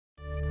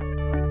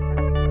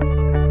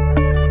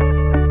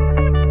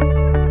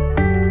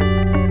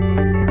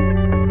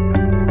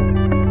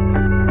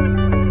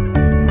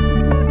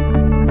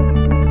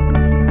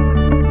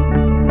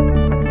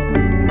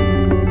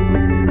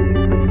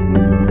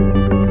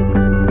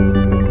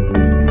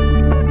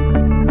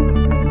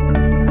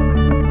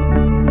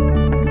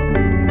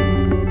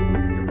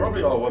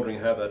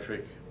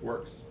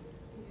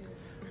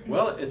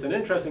it's an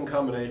interesting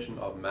combination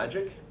of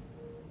magic,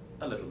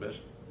 a little bit,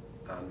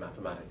 and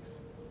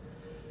mathematics.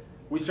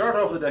 We start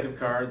off with a deck of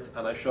cards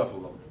and I shuffle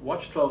them.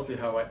 Watch closely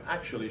how I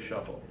actually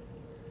shuffle.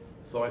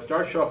 So I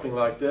start shuffling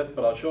like this,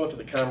 but I'll show it to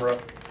the camera.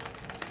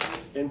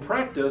 In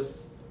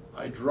practice,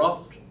 I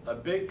dropped a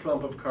big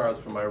clump of cards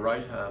from my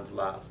right hand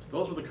last.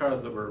 Those were the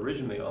cards that were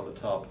originally on the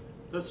top.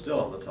 They're still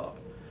on the top.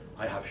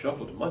 I have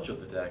shuffled much of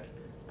the deck,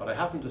 but I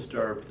haven't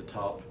disturbed the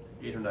top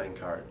 8 or 9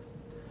 cards.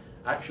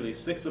 Actually,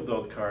 6 of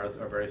those cards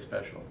are very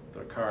special.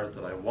 They're cards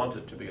that I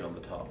wanted to be on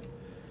the top.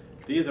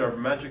 These are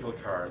magical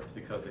cards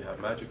because they have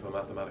magical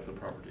mathematical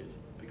properties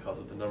because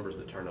of the numbers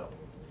that turn up.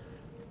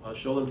 I'll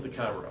show them to the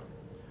camera.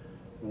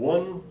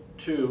 1,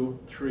 2,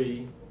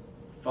 3,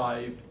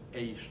 5,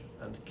 8,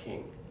 and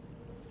king.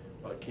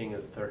 Well, a king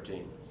is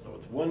 13. So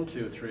it's 1,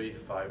 2, 3,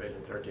 5, 8,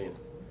 and 13.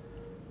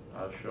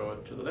 I'll show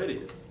it to the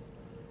ladies.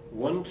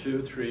 1,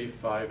 2, 3,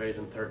 5, 8,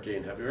 and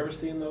 13. Have you ever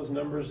seen those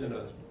numbers in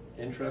an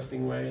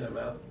interesting way in a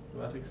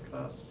mathematics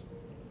class?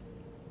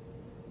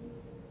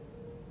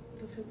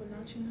 The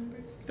Fibonacci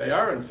numbers? They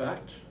are, in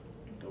fact,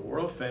 the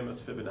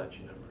world-famous Fibonacci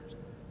numbers.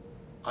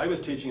 I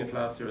was teaching a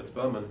class here at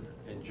Spelman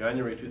in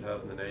January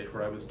 2008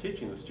 where I was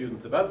teaching the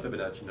students about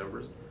Fibonacci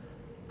numbers,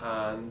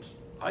 and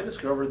I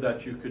discovered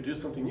that you could do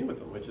something new with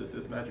them, which is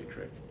this magic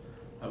trick.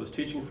 I was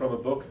teaching from a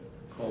book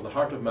called The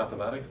Heart of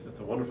Mathematics. It's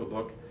a wonderful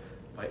book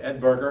by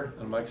Ed Berger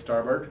and Mike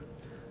Starbird.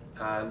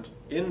 And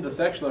in the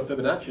section of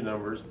Fibonacci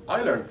numbers,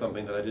 I learned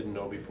something that I didn't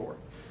know before.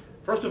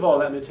 First of all,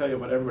 let me tell you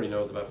what everybody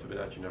knows about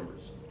Fibonacci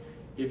numbers.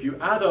 If you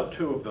add up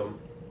 2 of them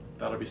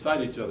that are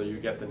beside each other, you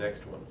get the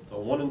next one. So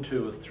 1 and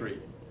 2 is 3.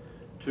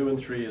 2 and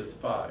 3 is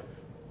 5.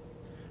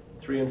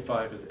 3 and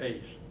 5 is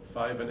 8.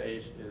 5 and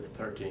 8 is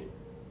 13.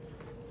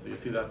 So you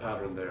see that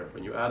pattern there.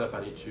 When you add up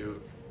any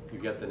 2, you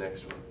get the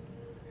next one.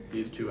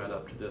 These 2 add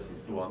up to this and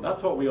so on.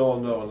 That's what we all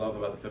know and love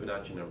about the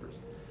Fibonacci numbers.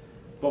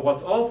 But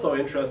what's also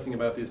interesting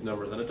about these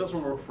numbers, and it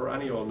doesn't work for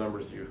any old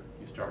numbers you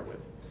start with,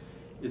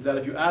 is that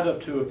if you add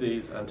up 2 of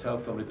these and tell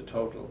somebody the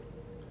total,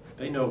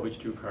 they know which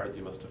 2 cards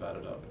you must have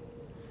added up.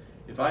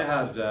 If I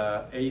had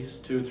ace,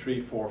 2, 3,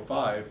 4,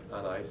 5,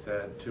 and I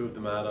said 2 of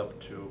them add up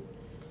to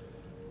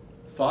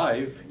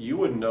 5, you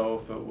wouldn't know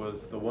if it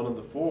was the 1 and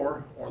the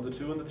 4 or the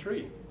 2 and the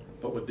 3.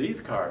 But with these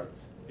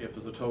cards, if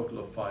there's a total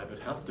of 5, it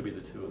has to be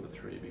the 2 and the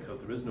 3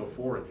 because there is no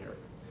 4 in here.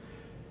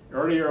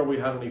 Earlier we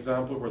had an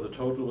example where the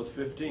total was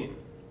 15.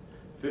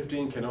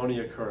 15 can only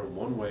occur in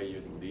one way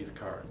using these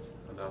cards,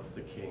 and that's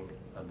the king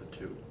and the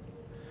 2.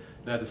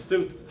 Now the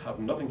suits have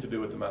nothing to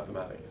do with the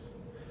mathematics,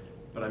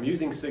 but I'm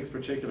using 6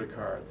 particular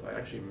cards. I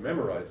actually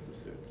memorized the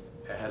suits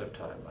ahead of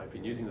time. I've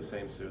been using the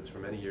same suits for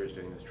many years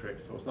doing this trick,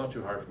 so it's not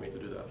too hard for me to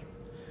do that.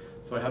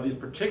 So I have these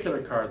particular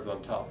cards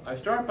on top. I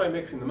start by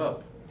mixing them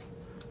up.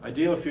 I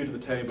deal a few to the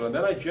table, and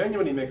then I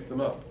genuinely mix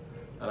them up,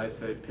 and I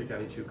say pick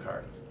any 2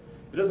 cards.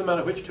 It doesn't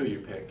matter which 2 you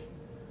pick.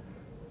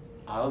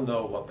 I'll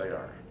know what they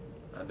are.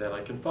 And then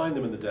I can find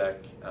them in the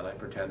deck, and I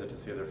pretended to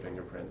see their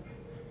fingerprints.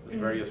 There's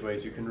various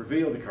ways you can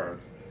reveal the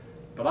cards.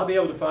 But I'll be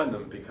able to find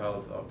them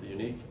because of the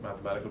unique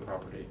mathematical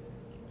property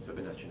of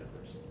Fibonacci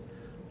numbers.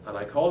 And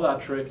I call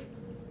that trick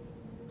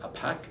a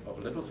pack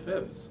of little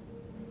fibs.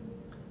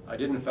 I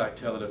did in fact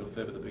tell a little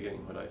fib at the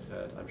beginning when I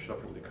said I'm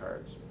shuffling the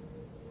cards.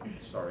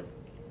 Sorry.